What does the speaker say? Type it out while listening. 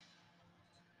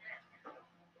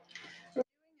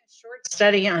Short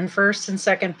study on 1st and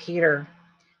 2nd Peter.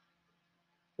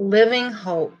 Living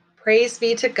hope. Praise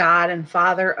be to God and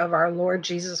Father of our Lord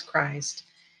Jesus Christ.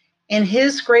 In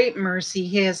his great mercy,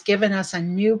 he has given us a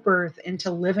new birth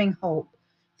into living hope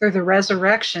through the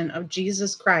resurrection of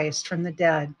Jesus Christ from the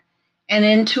dead, and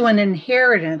into an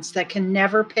inheritance that can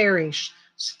never perish,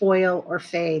 spoil, or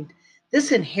fade.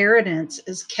 This inheritance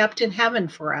is kept in heaven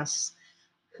for us,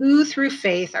 who through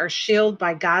faith are shielded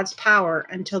by God's power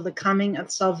until the coming of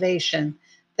salvation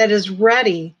that is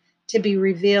ready to be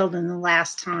revealed in the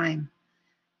last time.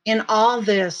 In all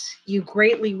this, you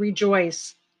greatly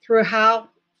rejoice through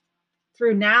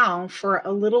now for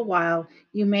a little while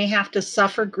you may have to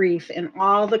suffer grief in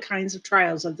all the kinds of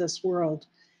trials of this world.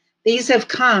 These have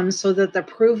come so that the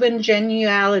proven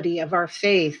genuality of our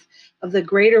faith, of the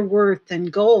greater worth than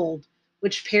gold,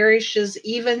 which perishes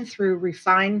even through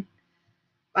refined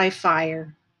by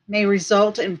fire, may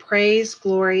result in praise,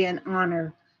 glory, and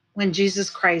honor when Jesus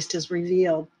Christ is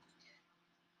revealed.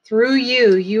 Through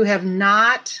you, you have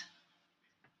not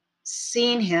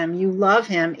seen him, you love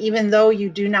him, even though you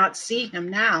do not see him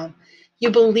now.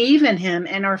 You believe in him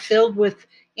and are filled with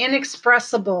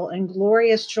inexpressible and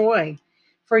glorious joy,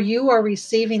 for you are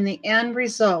receiving the end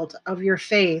result of your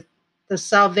faith, the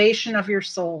salvation of your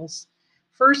souls.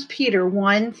 1 Peter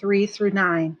 1 3 through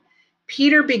 9.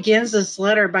 Peter begins this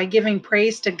letter by giving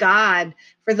praise to God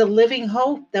for the living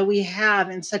hope that we have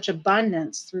in such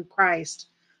abundance through Christ.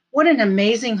 What an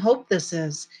amazing hope this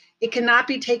is! It cannot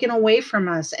be taken away from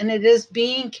us, and it is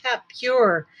being kept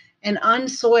pure and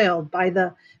unsoiled by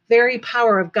the very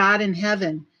power of God in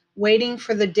heaven, waiting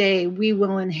for the day we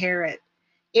will inherit.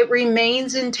 It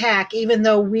remains intact even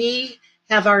though we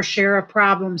have our share of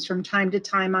problems from time to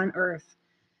time on earth.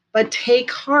 But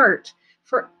take heart,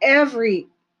 for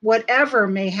whatever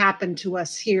may happen to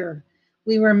us here,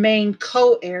 we remain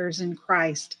co-heirs in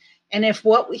Christ. And if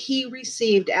what he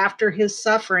received after his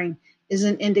suffering is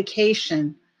an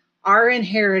indication, our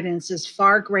inheritance is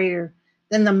far greater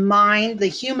than the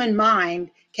human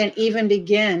mind, can even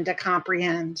begin to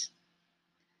comprehend.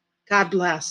 God bless.